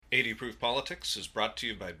80 Proof Politics is brought to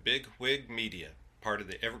you by Big Wig Media, part of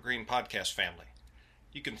the Evergreen Podcast family.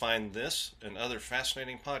 You can find this and other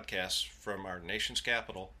fascinating podcasts from our nation's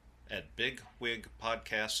capital at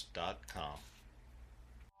bigwigpodcast.com.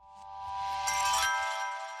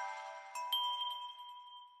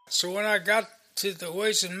 So when I got to the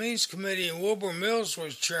Ways and Means Committee and Wilbur Mills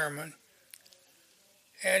was chairman,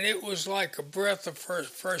 and it was like a breath of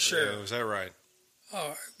fresh air. Yeah, is that right?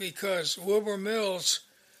 Because Wilbur Mills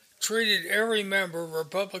treated every member,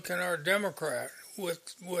 Republican or Democrat,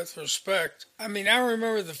 with respect. I mean, I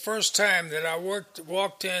remember the first time that I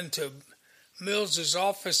walked into Mills's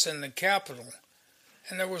office in the Capitol,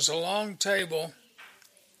 and there was a long table,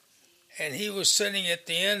 and he was sitting at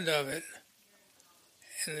the end of it,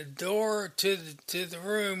 and the door to the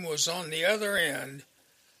room was on the other end.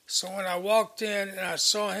 So when I walked in and I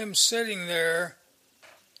saw him sitting there,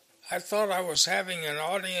 I thought I was having an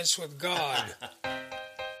audience with God.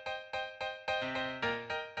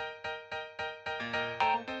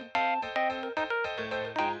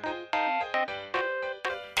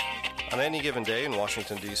 On any given day in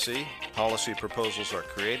Washington, D.C., policy proposals are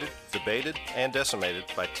created, debated, and decimated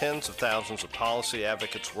by tens of thousands of policy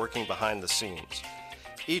advocates working behind the scenes.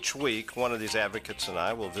 Each week, one of these advocates and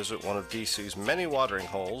I will visit one of D.C.'s many watering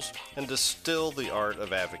holes and distill the art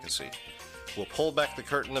of advocacy. We'll pull back the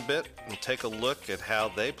curtain a bit and take a look at how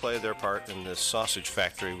they play their part in this sausage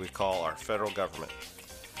factory we call our federal government.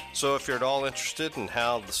 So if you're at all interested in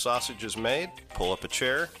how the sausage is made, pull up a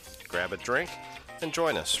chair, grab a drink, and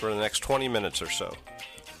join us for the next 20 minutes or so.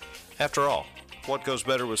 After all, what goes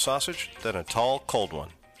better with sausage than a tall, cold one?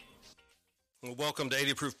 Well, welcome to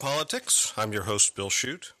 80 Proof Politics. I'm your host, Bill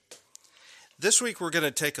Shute. This week we're going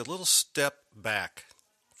to take a little step back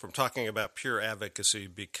from talking about pure advocacy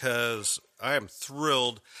because I am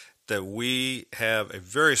thrilled that we have a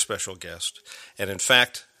very special guest, and in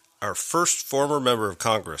fact, our first former member of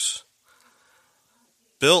Congress.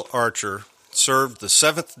 Bill Archer served the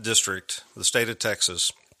 7th District of the state of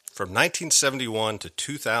Texas from 1971 to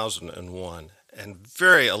 2001, and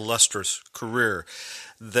very illustrious career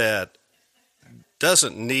that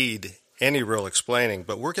doesn't need any real explaining,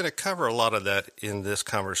 but we're going to cover a lot of that in this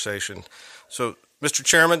conversation. So, Mr.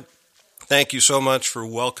 Chairman, thank you so much for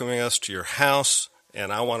welcoming us to your house,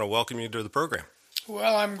 and I want to welcome you to the program.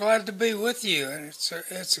 Well, I'm glad to be with you, and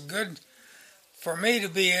it's good for me to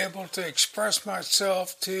be able to express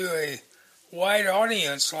myself to a wide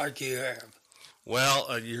audience like you have.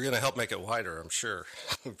 Well, you're going to help make it wider, I'm sure.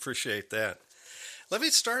 Appreciate that. Let me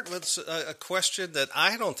start with a question that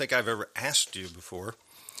I don't think I've ever asked you before.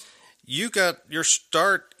 You got your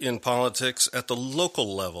start in politics at the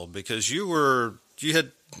local level because you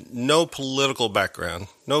had no political background,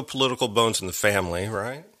 no political bones in the family,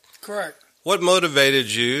 right? Correct. What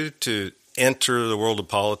motivated you to enter the world of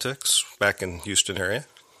politics back in Houston area?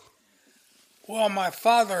 Well, my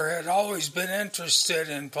father had always been interested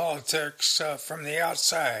in politics from the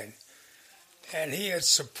outside, and he had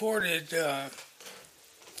supported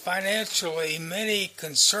financially many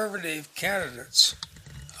conservative candidates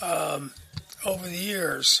over the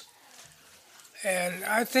years. And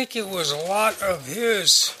I think it was a lot of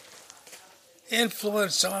his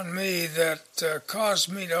influence on me that caused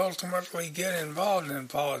me to ultimately get involved in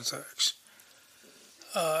politics.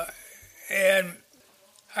 And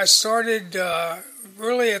I started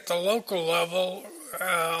really at the local level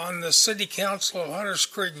on the city council of Hunters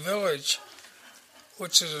Creek Village,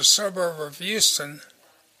 which is a suburb of Houston,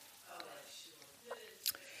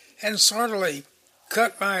 and certainly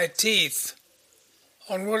cut my teeth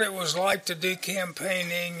on what it was like to do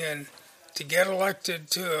campaigning and to get elected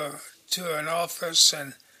to an office,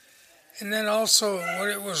 and then also what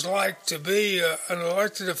it was like to be an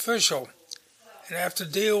elected official and have to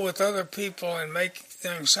deal with other people and make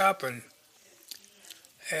things happen.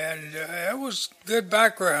 And it was good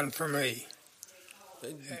background for me.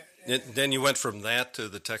 Then you went from that to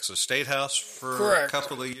the Texas State House for Correct. A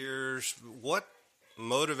couple of years. What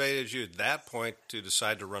motivated you at that point to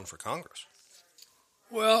decide to run for Congress?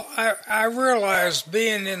 Well, I realized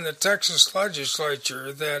being in the Texas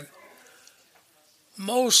legislature that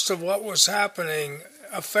most of what was happening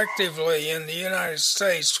effectively in the United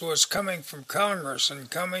States was coming from Congress and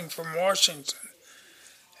coming from Washington,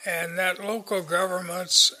 and that local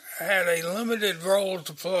governments had a limited role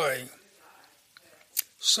to play.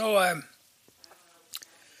 So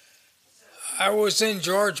I was in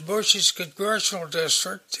George Bush's congressional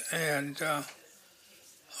district, and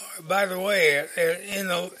by the way,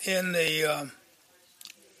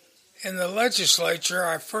 in the legislature,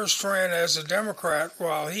 I first ran as a Democrat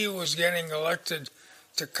while he was getting elected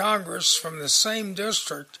to Congress from the same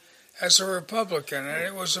district as a Republican, and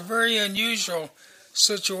it was a very unusual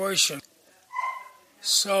situation.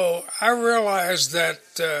 So I realized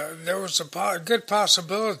that there was a good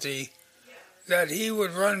possibility that he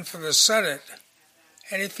would run for the Senate,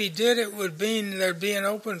 and if he did, it would mean there'd be an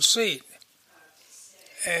open seat.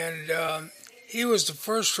 And he was the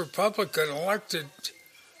first Republican elected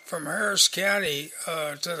from Harris County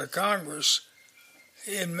to the Congress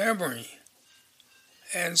in memory.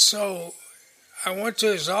 And so I went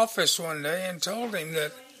to his office one day and told him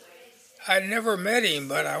that I'd never met him,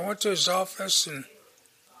 but I went to his office and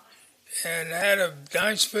had a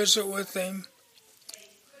nice visit with him.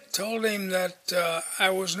 Told him that I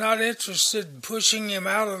was not interested in pushing him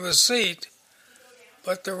out of the seat,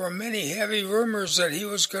 but there were many heavy rumors that he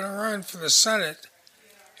was going to run for the Senate,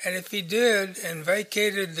 and if he did and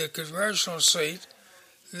vacated the congressional seat,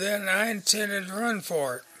 then I intended to run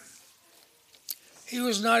for it. He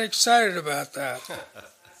was not excited about that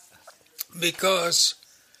because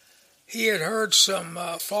he had heard some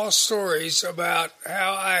false stories about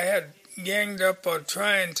how I had ganged up on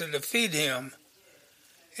trying to defeat him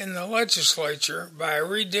in the legislature by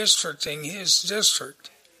redistricting his district.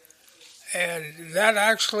 And that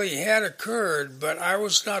actually had occurred, but I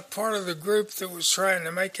was not part of the group that was trying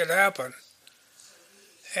to make it happen.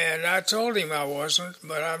 And I told him I wasn't,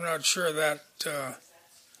 but I'm not sure that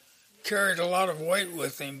carried a lot of weight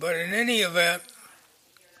with him. But in any event,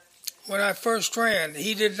 when I first ran,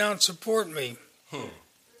 he did not support me.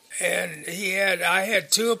 And I had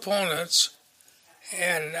two opponents,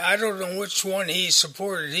 and I don't know which one he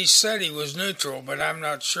supported. He said he was neutral, but I'm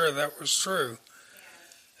not sure that was true.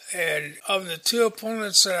 And of the two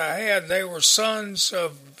opponents that I had, they were sons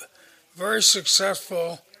of very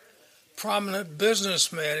successful, prominent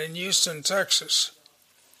businessmen in Houston, Texas.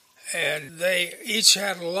 And they each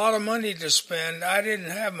had a lot of money to spend. I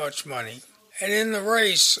didn't have much money. And in the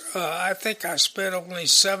race, I think I spent only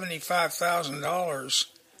 $75,000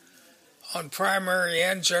 on primary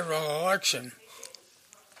and general election.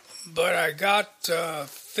 But I got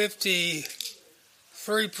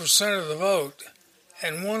 53% of the vote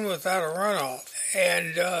and won without a runoff.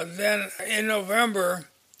 And then in November,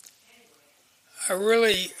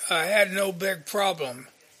 I had no big problem.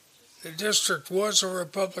 The district was a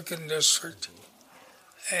Republican district,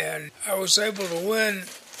 and I was able to win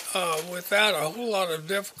without a whole lot of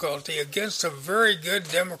difficulty against a very good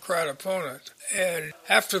Democrat opponent. And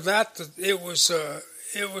after that, it was the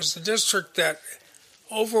district that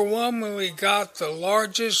overwhelmingly got the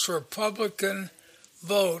largest Republican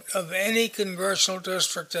vote of any congressional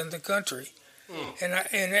district in the country. And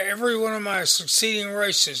in every one of my succeeding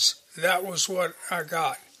races, that was what I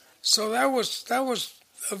got. So that was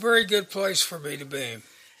a very good place for me to be.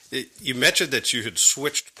 You mentioned that you had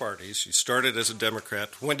switched parties. You started as a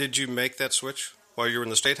Democrat. When did you make that switch? While you were in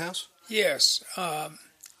the State House? Yes. I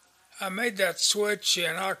made that switch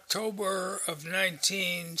in October of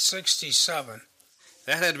 1967.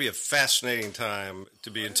 That had to be a fascinating time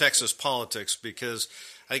to be in Texas politics because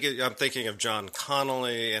I'm thinking of John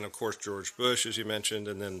Connally and, of course, George Bush, as you mentioned,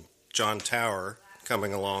 and then John Tower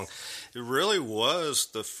coming along. It really was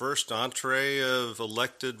the first entree of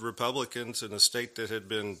elected Republicans in a state that had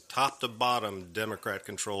been top to bottom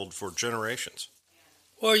Democrat-controlled for generations.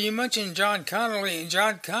 Well, you mentioned John Connally, and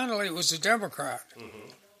John Connally was a Democrat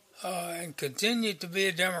and continued to be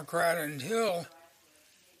a Democrat until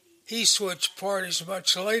he switched parties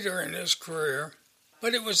much later in his career.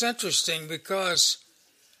 But it was interesting because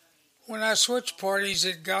when I switched parties,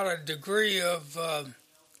 it got a degree of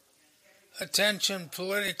attention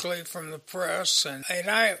politically from the press. And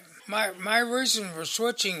my reason for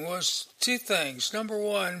switching was two things. Number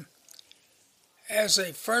one, as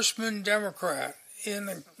a freshman Democrat in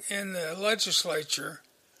the legislature,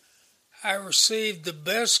 I received the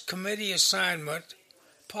best committee assignment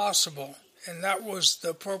possible, and that was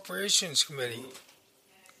the Appropriations Committee.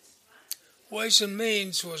 Ways and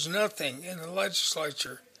Means was nothing in the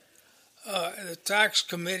legislature. The Tax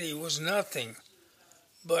Committee was nothing,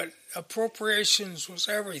 but Appropriations was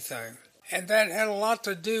everything. And that had a lot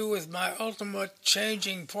to do with my ultimate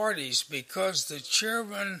changing parties because the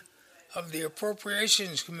chairman of the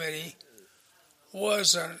Appropriations Committee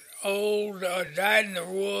was an old,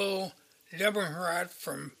 dyed-in-the-wool Democrat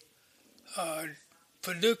from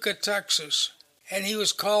Paducah, Texas, and he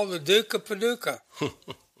was called the Duke of Paducah.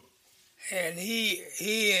 And he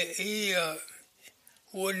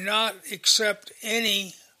would not accept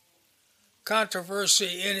any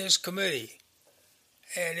controversy in his committee.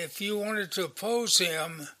 And if you wanted to oppose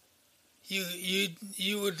him,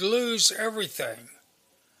 you would lose everything.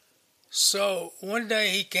 So one day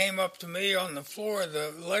he came up to me on the floor of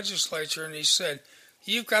the legislature and he said,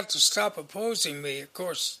 you've got to stop opposing me. Of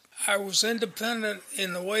course, I was independent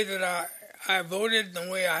in the way that I voted and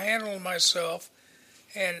the way I handled myself,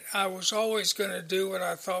 and I was always going to do what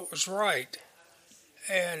I thought was right.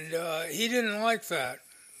 And he didn't like that.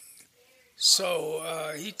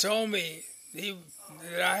 So he told me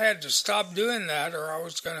that I had to stop doing that or I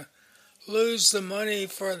was going to lose the money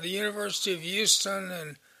for the University of Houston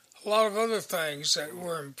and a lot of other things that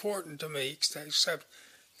were important to me, except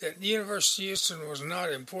that the University of Houston was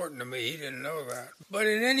not important to me. He didn't know that. But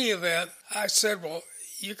in any event, I said, well,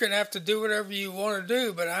 you're going to have to do whatever you want to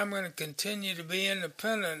do, but I'm going to continue to be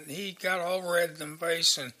independent. He got all red in the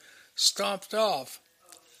face and stomped off.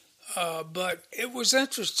 But it was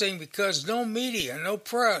interesting because no media, no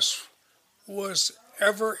press was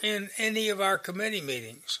ever in any of our committee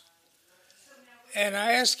meetings. And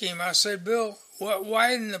I asked him, I said, Bill, why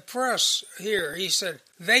isn't the press here? He said,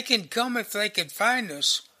 they can come if they can find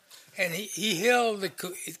us. And he held the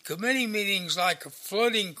committee meetings like a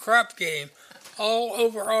floating crap game all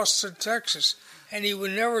over Austin, Texas. And he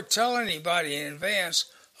would never tell anybody in advance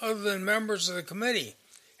other than members of the committee.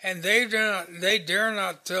 And they dare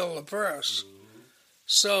not tell the press.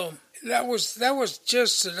 So that was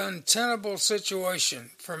just an untenable situation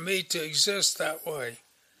for me to exist that way.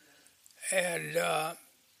 And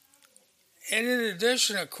in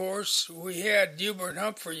addition, of course, we had Hubert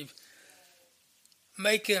Humphrey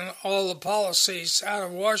making all the policies out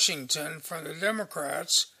of Washington from the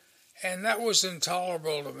Democrats, and that was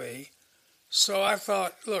intolerable to me. So I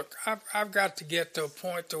thought, look, I've got to get to a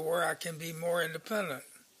point to where I can be more independent.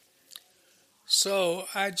 So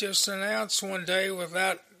I just announced one day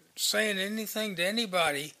without saying anything to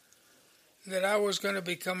anybody that I was going to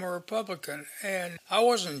become a Republican. And I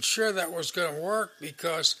wasn't sure that was going to work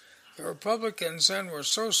because the Republicans then were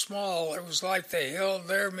so small, it was like they held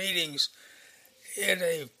their meetings in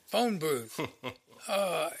a phone booth.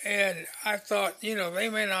 And I thought, they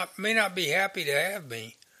may not be happy to have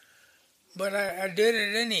me. But I did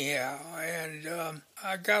it anyhow, and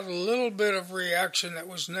I got a little bit of reaction that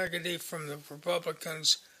was negative from the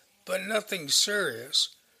Republicans, but nothing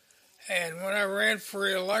serious. And when I ran for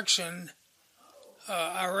re-election,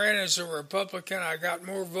 I ran as a Republican. I got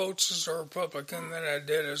more votes as a Republican than I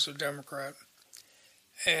did as a Democrat.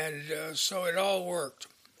 And so it all worked.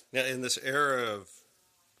 Now, in this era of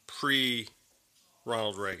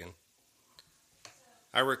pre-Ronald Reagan,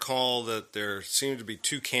 I recall that there seemed to be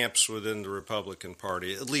two camps within the Republican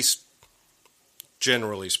Party, at least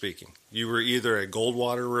generally speaking. You were either a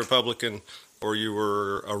Goldwater Republican or you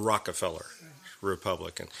were a Rockefeller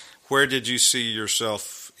Republican. Where did you see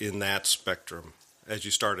yourself in that spectrum as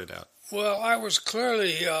you started out? Well, I was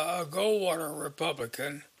clearly a Goldwater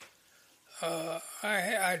Republican.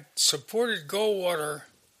 I supported Goldwater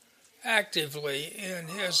actively in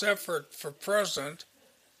his effort for president.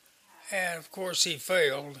 And, of course, he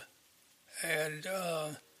failed. And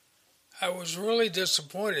I was really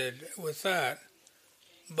disappointed with that.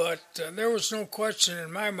 But there was no question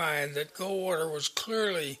in my mind that Goldwater was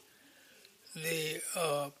clearly the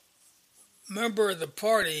member of the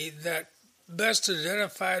party that best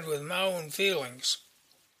identified with my own feelings.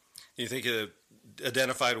 You think it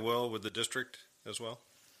identified well with the district as well?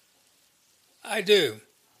 I do.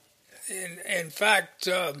 In fact,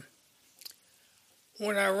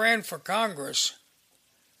 when I ran for Congress,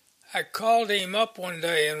 I called him up one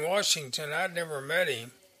day in Washington. I'd never met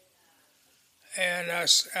him. And I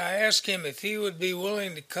asked him if he would be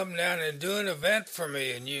willing to come down and do an event for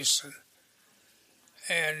me in Houston.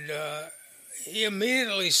 And he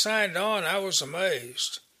immediately signed on. I was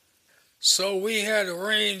amazed. So we had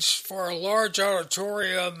arranged for a large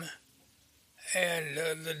auditorium. And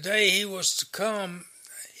the day he was to come,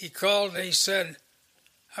 he called and he said,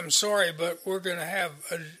 I'm sorry, but we're going to have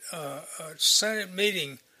a Senate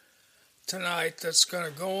meeting tonight that's going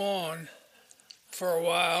to go on for a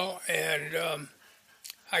while, and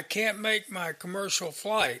I can't make my commercial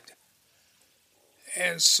flight.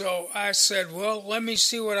 And so I said, well, let me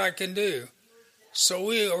see what I can do. So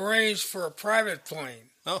we arranged for a private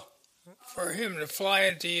plane for him to fly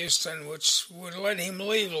into Houston, which would let him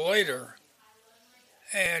leave later.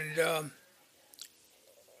 And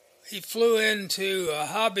he flew into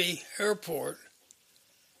Hobby Airport,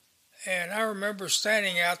 and I remember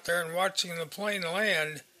standing out there and watching the plane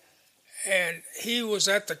land, and he was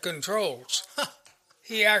at the controls.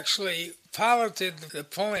 He actually piloted the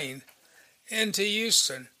plane into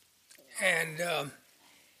Houston, and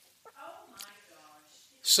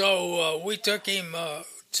so we took him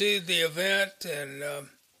to the event, and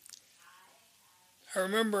I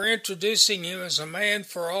remember introducing him as a man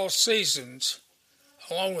for all seasons,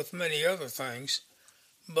 along with many other things.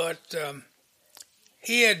 But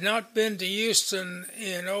he had not been to Houston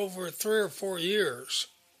in over 3 or 4 years.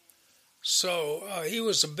 So he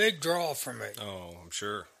was a big draw for me. Oh, I'm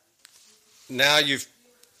sure. Now you've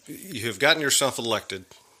gotten yourself elected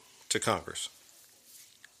to Congress.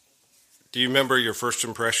 Do you remember your first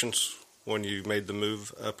impressions when you made the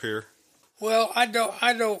move up here? Well, I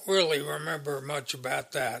don't really remember much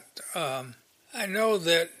about that. I know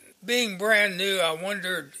that being brand new, I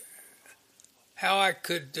wondered how I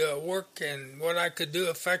could work and what I could do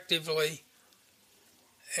effectively.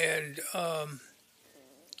 And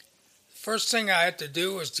first thing I had to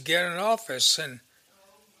do was to get an office, and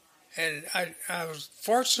I was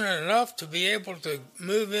fortunate enough to be able to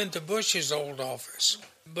move into Bush's old office.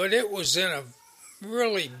 But it was in a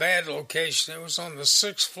really bad location. It was on the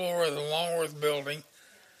 6th floor of the Longworth building.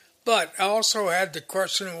 But I also had the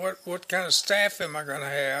question, what kind of staff am I going to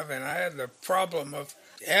have? And I had the problem of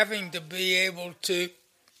having to be able to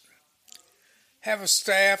have a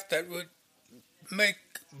staff that would make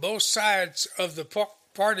both sides of the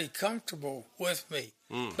party comfortable with me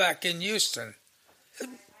back in Houston.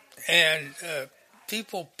 And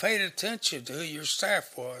people paid attention to who your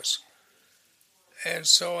staff was. And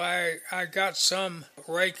so I got some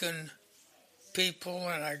Reagan people,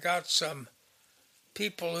 and I got some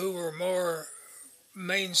people who were more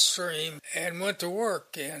mainstream and went to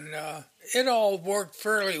work, and it all worked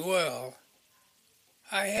fairly well.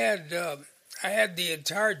 I had the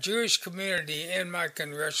entire Jewish community in my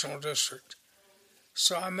congressional district,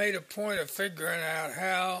 so I made a point of figuring out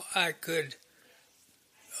how I could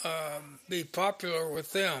be popular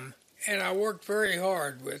with them, and I worked very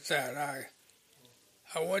hard with that.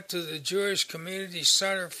 I went to the Jewish Community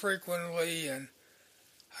Center frequently, and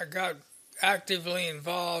I got actively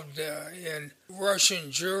involved in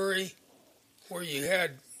Russian Jewry, where you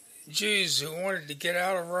had Jews who wanted to get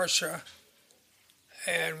out of Russia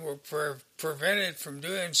and were prevented from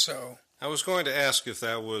doing so. I was going to ask if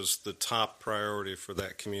that was the top priority for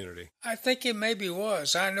that community. I think it maybe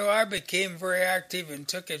was. I know I became very active and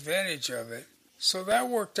took advantage of it. So that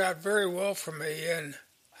worked out very well for me, and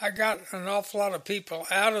I got an awful lot of people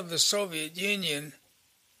out of the Soviet Union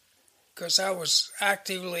because I was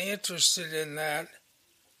actively interested in that,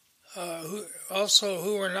 who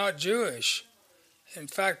were not Jewish. In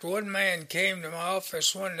fact, one man came to my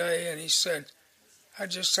office one day and he said, "I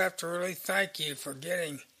just have to really thank you for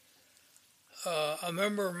getting a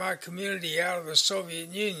member of my community out of the Soviet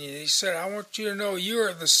Union." He said, "I want you to know you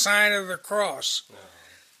are the sign of the cross."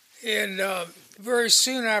 And very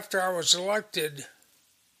soon after I was elected,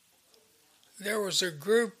 there was a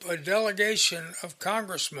delegation of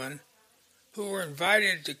congressmen who were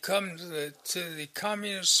invited to come to the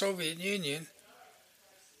Communist Soviet Union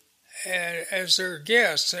and as their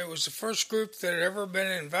guests. It was the first group that had ever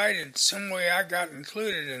been invited. Some way I got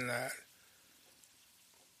included in that.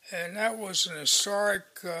 And that was an historic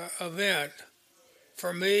event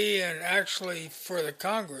for me and actually for the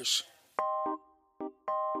Congress.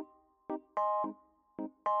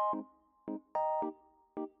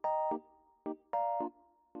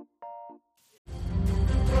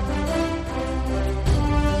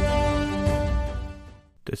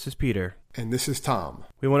 This is Peter. And this is Tom.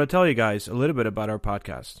 We want to tell you guys a little bit about our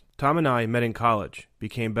podcast. Tom and I met in college,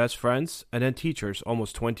 became best friends, and then teachers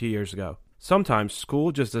almost 20 years ago. Sometimes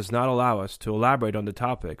school just does not allow us to elaborate on the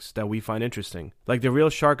topics that we find interesting, like the real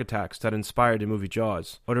shark attacks that inspired the movie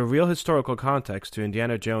Jaws, or the real historical context to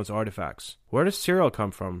Indiana Jones artifacts. Where does cereal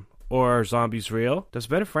come from? Or are zombies real? Does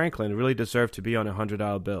Ben Franklin really deserve to be on a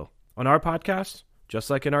 $100 bill? On our podcast, just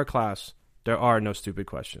like in our class, there are no stupid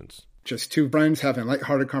questions. Just two friends having a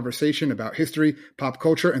lighthearted conversation about history, pop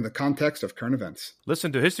culture, and the context of current events.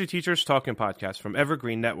 Listen to History Teachers Talking Podcast from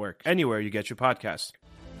Evergreen Network, anywhere you get your podcasts.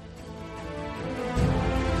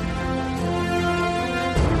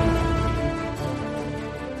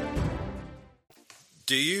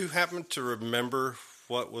 Do you happen to remember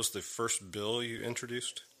what was the first bill you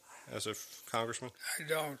introduced as a congressman?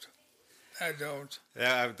 I don't.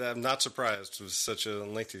 Yeah, I'm not surprised. It was such a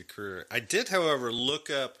lengthy career. I did, however, look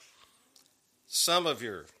up some of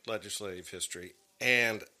your legislative history,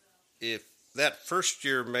 and if that first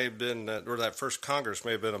year may have been, or that first Congress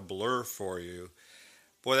may have been a blur for you,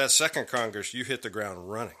 boy, that second Congress, you hit the ground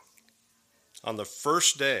running. On the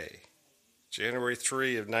first day, January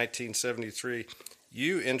 3 of 1973,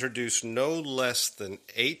 you introduced no less than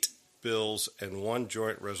 8 bills and 1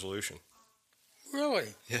 joint resolution.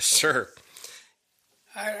 Really? Yes, sir.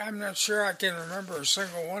 I'm not sure I can remember a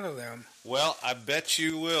single one of them. Well, I bet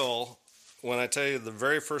you will when I tell you the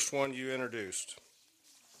very first one you introduced.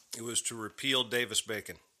 It was to repeal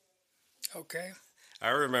Davis-Bacon. Okay. I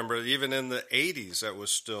remember even in the 80s, that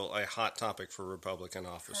was still a hot topic for Republican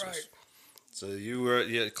offices. Right. So you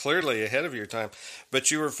were clearly ahead of your time,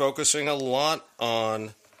 but you were focusing a lot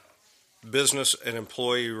on business and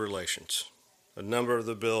employee relations. A number of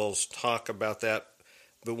the bills talk about that,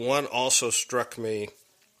 but one also struck me,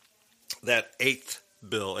 that 8th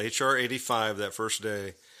bill, H.R. 85, that first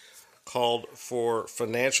day, called for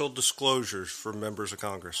financial disclosures for members of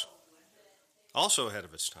Congress. Also ahead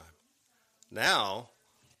of its time. Now,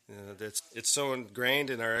 it's so ingrained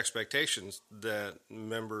in our expectations that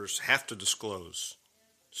members have to disclose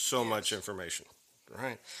so much information,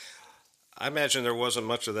 right? I imagine there wasn't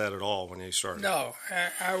much of that at all when you started. No,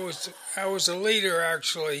 I was a leader,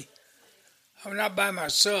 actually. I'm not by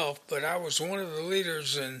myself, but I was one of the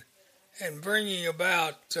leaders in bringing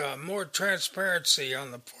about more transparency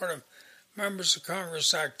on the part of members of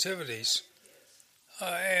Congress activities.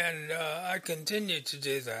 And I continue to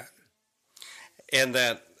do that. And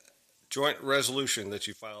that joint resolution that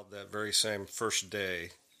you filed that very same first day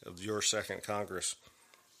of your second Congress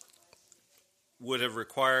would have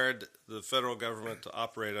required the federal government to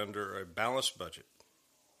operate under a balanced budget.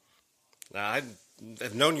 Now, I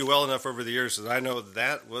have known you well enough over the years that I know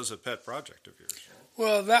that was a pet project of yours.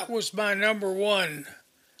 Well, that was my number one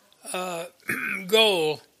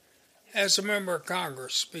goal as a member of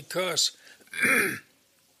Congress, because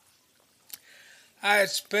I had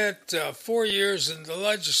spent 4 years in the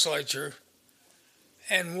legislature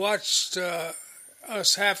and watched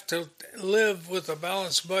us have to live with a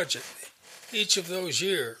balanced budget each of those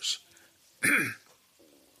years.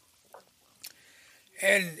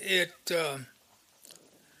 And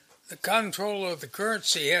the comptroller of the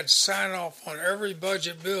currency had to sign off on every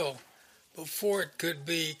budget bill before it could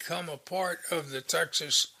become a part of the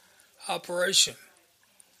Texas operation.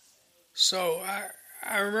 So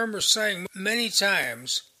I remember saying many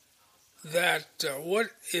times that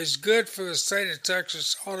what is good for the state of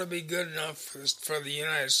Texas ought to be good enough for the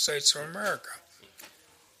United States of America.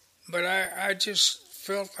 But I just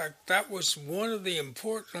felt like that was one of the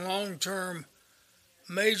important long-term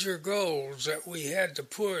major goals that we had to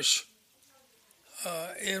push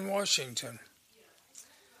in Washington.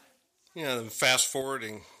 You know, fast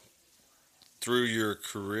forwarding through your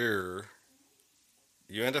career,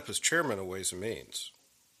 you end up as chairman of Ways and Means,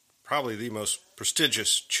 probably the most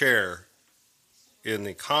prestigious chair in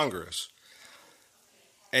the Congress.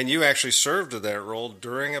 And you actually served in that role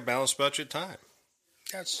during a balanced budget time.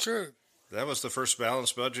 That's true. That was the first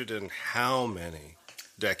balanced budget in how many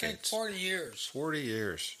decades? I think 40 years. 40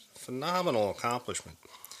 years. Phenomenal accomplishment.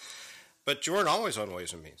 But you weren't always on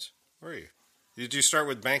Ways and Means, were you? Did you start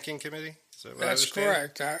with Banking Committee? Is that what That's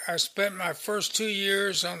correct. I spent my first 2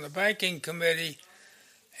 years on the Banking Committee,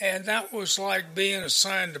 and that was like being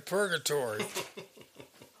assigned to purgatory.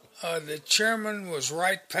 The chairman was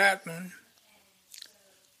Wright Patman,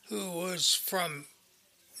 who was from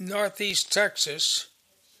Northeast Texas,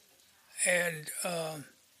 and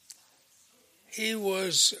he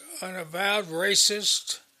was an avowed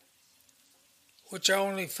racist, which I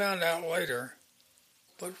only found out later.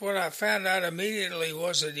 But what I found out immediately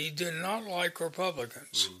was that he did not like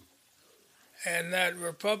Republicans, and that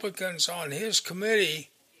Republicans on his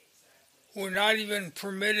committee were not even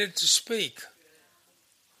permitted to speak.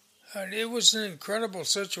 And it was an incredible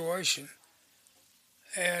situation.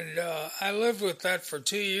 And I lived with that for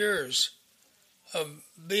 2 years, of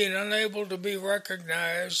being unable to be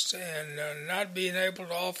recognized and not being able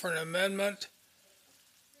to offer an amendment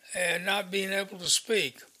and not being able to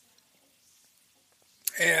speak.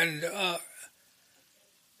 And I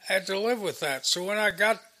had to live with that. So when I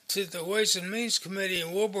got to the Ways and Means Committee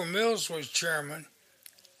and Wilbur Mills was chairman,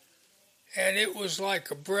 and it was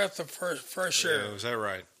like a breath of fresh air. Yeah, is that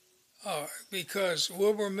right? Because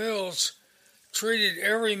Wilbur Mills treated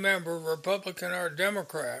every member, Republican or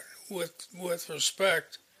Democrat, with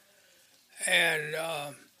respect, and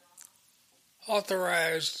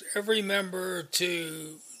authorized every member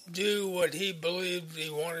to do what he believed he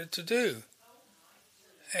wanted to do.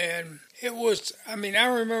 And it was, I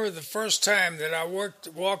remember the first time that I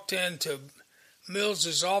walked into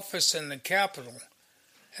Mills's office in the Capitol,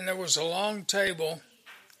 and there was a long table,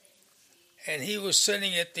 and he was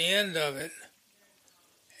sitting at the end of it,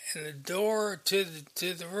 and the door to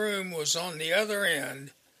the room was on the other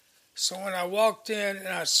end. So when I walked in and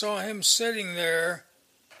I saw him sitting there,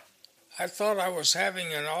 I thought I was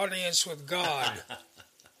having an audience with God.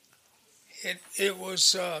 It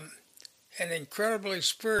was an incredible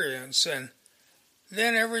experience, and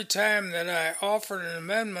then every time that I offered an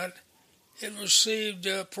amendment, it received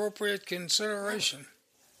appropriate consideration.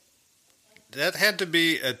 That had to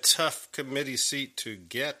be a tough committee seat to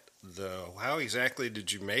get though. How exactly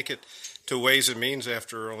did you make it to Ways and Means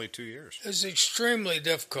after only 2 years? It was extremely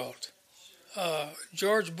difficult.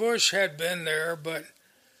 George Bush had been there, but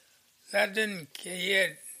that didn't, he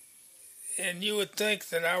had, and you would think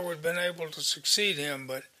that I would have been able to succeed him,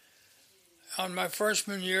 but on my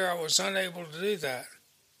freshman year I was unable to do that.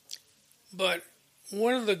 But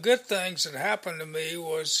one of the good things that happened to me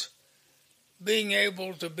was being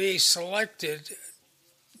able to be selected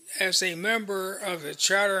as a member of the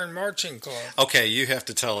Chowder and Marching Club. Okay, you have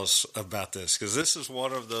to tell us about this, because this is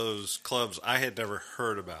one of those clubs I had never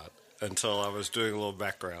heard about until I was doing a little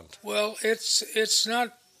background. Well, it's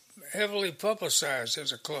not heavily publicized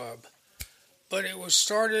as a club, but it was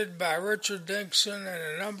started by Richard Dixon and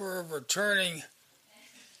a number of returning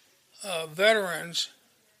veterans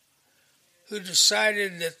who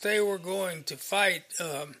decided that they were going to fight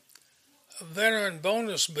a veteran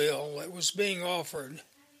bonus bill that was being offered.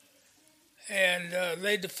 And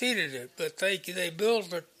they defeated it, but they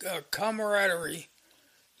built a camaraderie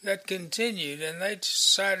that continued, and they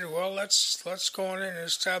decided, well, let's go on and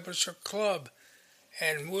establish a club,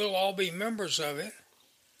 and we'll all be members of it,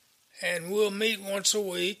 and we'll meet once a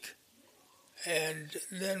week, and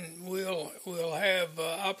then we'll have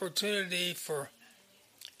opportunity for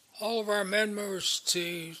all of our members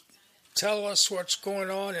to tell us what's going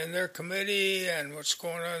on in their committee and what's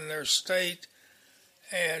going on in their state.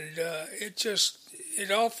 And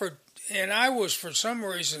it offered, and I was for some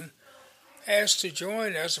reason asked to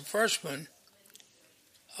join as a freshman,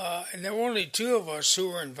 and there were only two of us who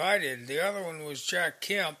were invited. The other one was Jack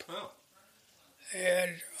Kemp. Oh.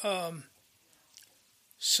 And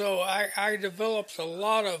so I developed a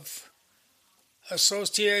lot of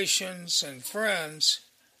associations and friends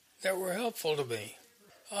that were helpful to me.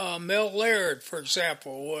 Mel Laird, for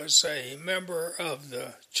example, was a member of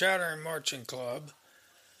the Chowder and Marching Club.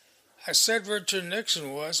 I said Richard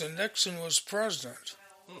Nixon was, and Nixon was president.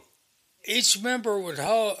 Each member would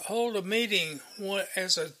hold a meeting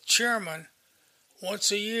as a chairman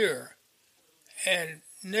once a year, and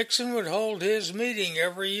Nixon would hold his meeting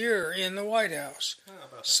every year in the White House.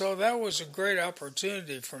 So that was a great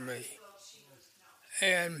opportunity for me.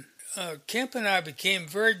 And Kemp and I became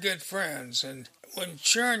very good friends, and when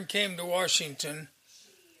Sharon came to Washington,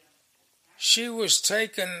 she was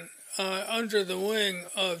taken under the wing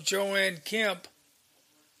of Joanne Kemp,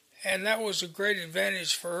 and that was a great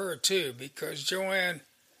advantage for her too, because Joanne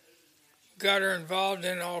got her involved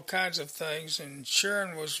in all kinds of things, and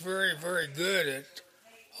Sharon was very, very good at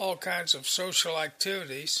all kinds of social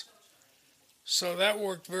activities, so that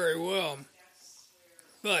worked very well.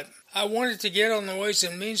 But I wanted to get on the Ways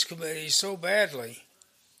and Means Committee so badly,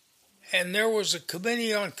 and there was a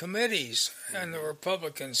committee on committees on the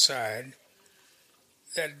Republican side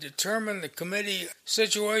that determined the committee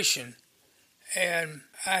situation, and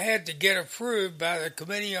I had to get approved by the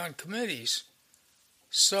Committee on Committees.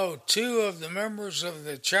 So two of the members of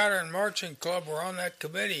the Chowder and Marching Club were on that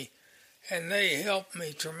committee, and they helped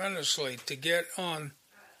me tremendously to get on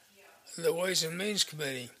the Ways and Means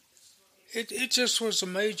Committee. It just was a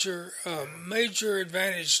major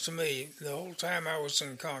advantage to me the whole time I was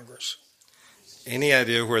in Congress. Any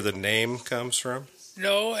idea where the name comes from?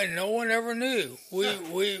 No, and no one ever knew.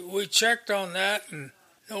 We checked on that, and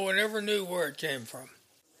no one ever knew where it came from.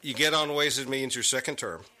 You get on Ways and Means your second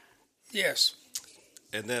term. Yes.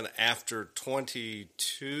 And then after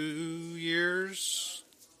 22 years,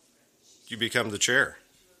 you become the chair.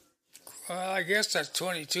 Well, I guess that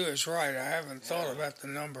 22 is right. I haven't thought about the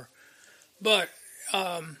number. But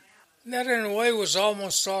that in a way was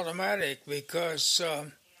almost automatic, because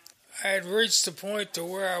I had reached the point to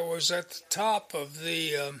where I was at the top of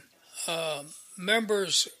the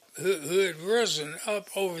members who had risen up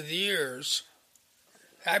over the years.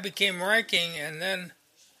 I became ranking, and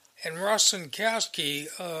Rostenkowski,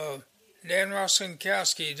 Dan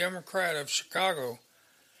Rostenkowski, Democrat of Chicago,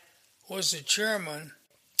 was the chairman,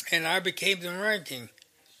 and I became the ranking.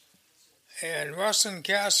 And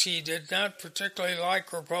Rostenkowski did not particularly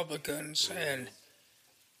like Republicans, and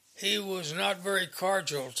he was not very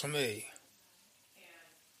cordial to me.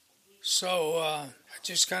 So I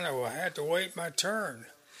just kind of had to wait my turn.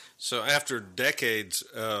 So after decades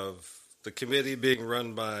of the committee being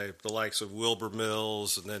run by the likes of Wilbur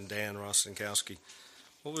Mills and then Dan Rostenkowski,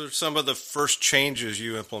 what were some of the first changes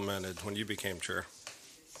you implemented when you became chair?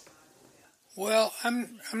 Well,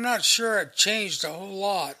 I'm not sure it changed a whole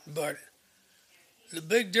lot, but the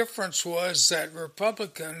big difference was that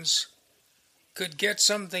Republicans could get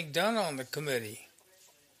something done on the committee,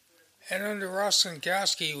 and under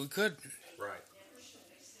Rostenkowski we couldn't. Right.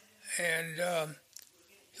 And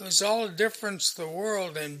it was all the difference in the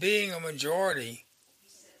world in being a majority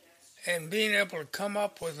and being able to come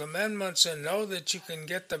up with amendments and know that you can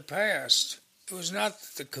get them passed. It was not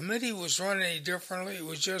that the committee was run any differently, it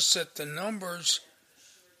was just that the numbers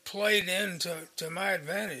played into my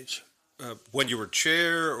advantage. When you were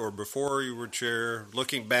chair or before you were chair,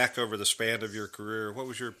 looking back over the span of your career, what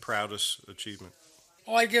was your proudest achievement?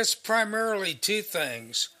 Well, I guess primarily two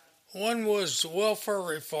things. One was welfare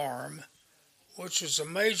reform, which was a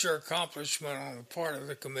major accomplishment on the part of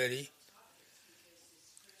the committee.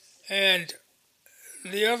 And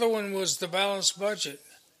the other one was the balanced budget.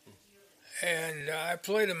 And I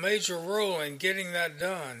played a major role in getting that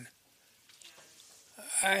done.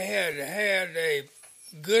 I had a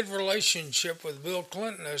good relationship with Bill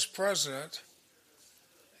Clinton as president,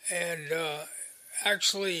 and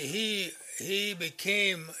actually he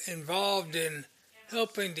became involved in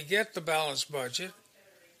helping to get the balanced budget,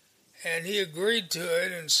 and he agreed to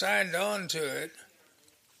it and signed on to it.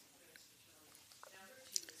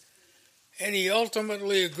 And he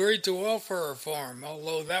ultimately agreed to welfare reform,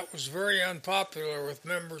 although that was very unpopular with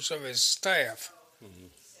members of his staff. Mm-hmm.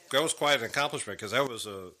 That was quite an accomplishment because that was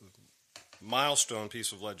a milestone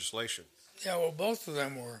piece of legislation. Yeah, well, both of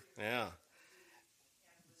them were. Yeah.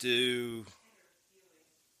 Do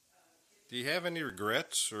you have any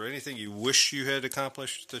regrets or anything you wish you had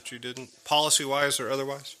accomplished that you didn't, policy-wise or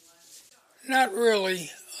otherwise? Not really.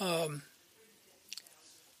 On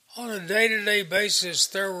a day-to-day basis,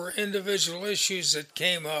 there were individual issues that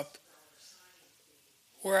came up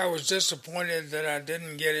where I was disappointed that I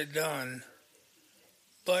didn't get it done.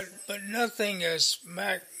 But nothing as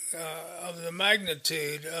of the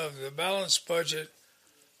magnitude of the balanced budget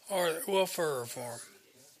or welfare reform.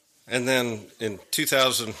 And then in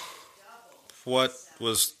 2000, what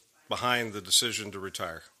was behind the decision to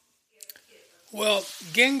retire? Well,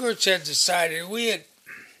 Gingrich had decided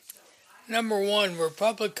number one,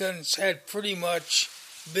 Republicans had pretty much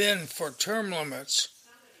been for term limits,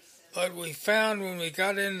 but we found when we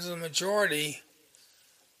got into the majority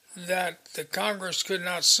that the Congress could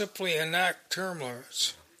not simply enact term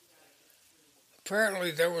limits.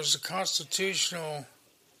 Apparently there was a constitutional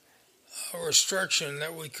restriction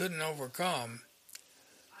that we couldn't overcome.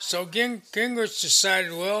 So Gingrich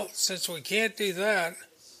decided, well, since we can't do that,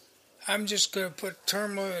 I'm just going to put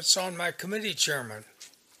term limits on my committee chairman.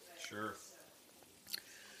 Sure.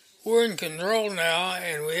 We're in control now,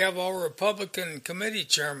 and we have all Republican committee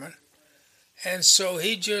chairmen. And so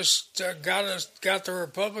he just got the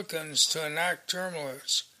Republicans to enact term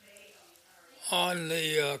limits on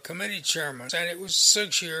the committee chairman. And it was a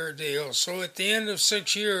 6-year deal. So at the end of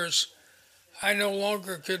 6 years, I no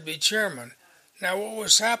longer could be chairman. Now, what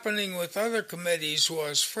was happening with other committees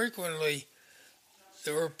was frequently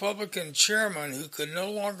the Republican chairman, who could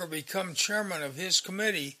no longer become chairman of his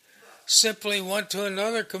committee, simply went to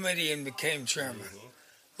another committee and became chairman. Mm-hmm.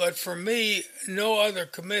 But for me, no other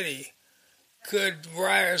committee could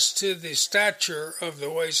rise to the stature of the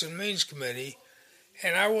Ways and Means Committee,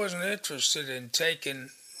 and I wasn't interested in taking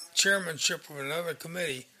chairmanship of another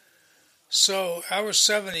committee. So I was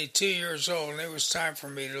 72 years old, and it was time for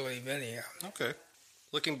me to leave anyhow. Okay.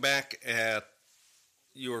 Looking back at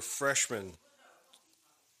your freshman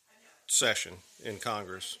session in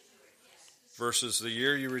Congress versus the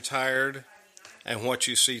year you retired and what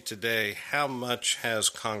you see today, how much has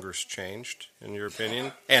Congress changed, in your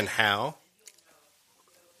opinion, and how?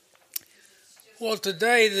 Well,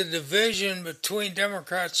 today the division between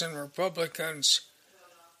Democrats and Republicans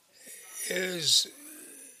is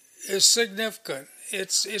significant.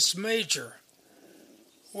 It's major.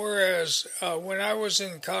 Whereas when I was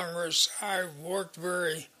in Congress, I worked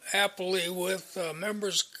very happily with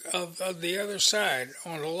members of the other side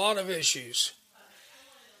on a lot of issues.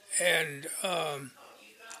 And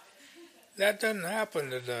that doesn't happen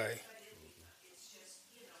today.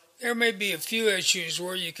 There may be a few issues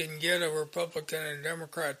where you can get a Republican and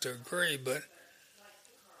Democrat to agree, but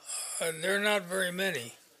there are not very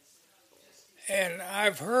many. And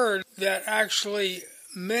I've heard that actually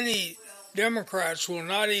many Democrats will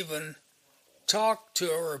not even talk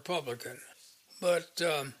to a Republican, but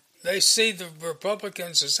they see the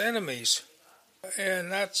Republicans as enemies.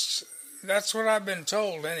 And that's what I've been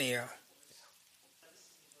told anyhow.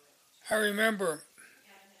 I remember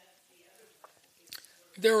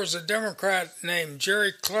there was a Democrat named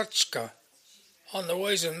Jerry Klutschka on the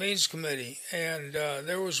Ways and Means Committee, and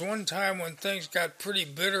there was one time when things got pretty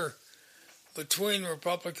bitter between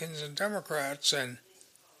Republicans and Democrats, and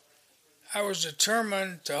I was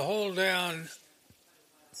determined to hold down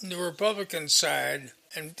the Republican side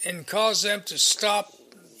and cause them to stop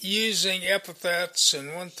using epithets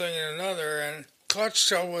and one thing and another. And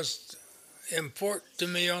Klutschka important to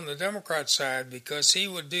me on the Democrat side because he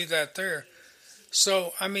would do that there.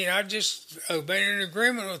 So, I mean, I just made an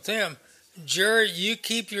agreement with him. Jerry, you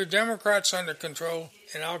keep your Democrats under control,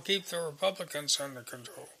 and I'll keep the Republicans under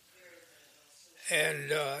control.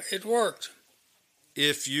 And it worked.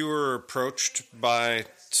 If you were approached by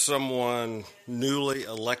someone newly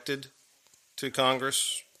elected to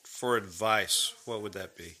Congress for advice, what would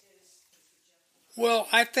that be? Well,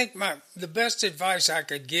 I think the best advice I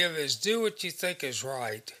could give is do what you think is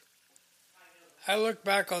right. I look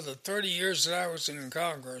back on the 30 years that I was in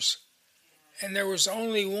Congress, and there was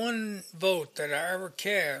only one vote that I ever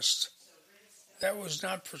cast that was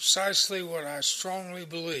not precisely what I strongly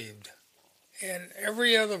believed. And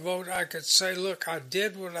every other vote I could say, look, I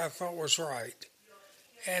did what I thought was right.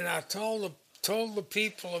 And I told the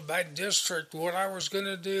people of my district what I was going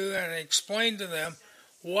to do and explained to them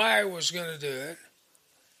why I was going to do it.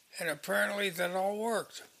 And apparently that all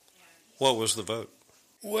worked. What was the vote?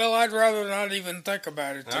 Well, I'd rather not even think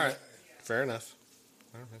about it today. All right. Fair enough.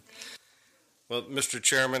 All right. Well, Mr.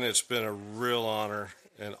 Chairman, it's been a real honor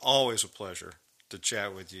and always a pleasure to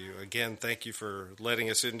chat with you. Again, thank you for letting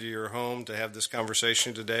us into your home to have this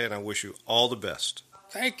conversation today, and I wish you all the best.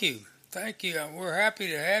 Thank you. Thank you. We're happy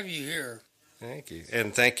to have you here. Thank you.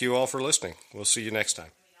 And thank you all for listening. We'll see you next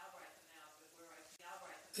time.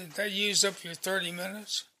 Did that use up your 30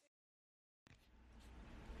 minutes?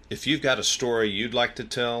 If you've got a story you'd like to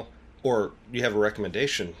tell, or you have a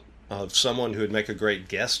recommendation of someone who would make a great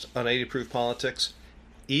guest on 80 Proof Politics,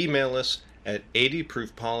 email us at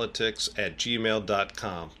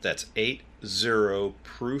 80proofpolitics@gmail.com. That's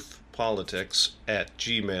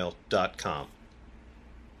 80proofpolitics@gmail.com.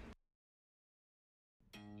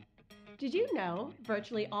 Did you know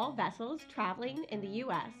virtually all vessels traveling in the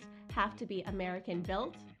U.S. have to be American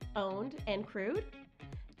built, owned, and crewed?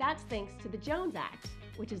 That's thanks to the Jones Act,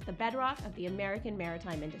 which is the bedrock of the American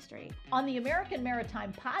maritime industry. On the American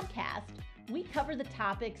Maritime Podcast, we cover the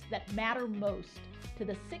topics that matter most to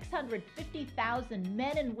the 650,000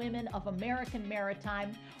 men and women of American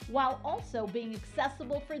maritime, while also being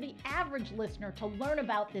accessible for the average listener to learn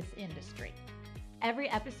about this industry. Every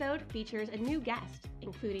episode features a new guest,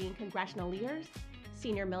 including congressional leaders,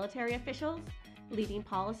 senior military officials, leading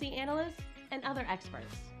policy analysts, and other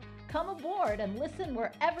experts. Come aboard and listen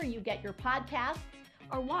wherever you get your podcasts,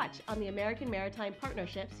 or watch on the American Maritime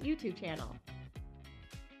Partnership's YouTube channel.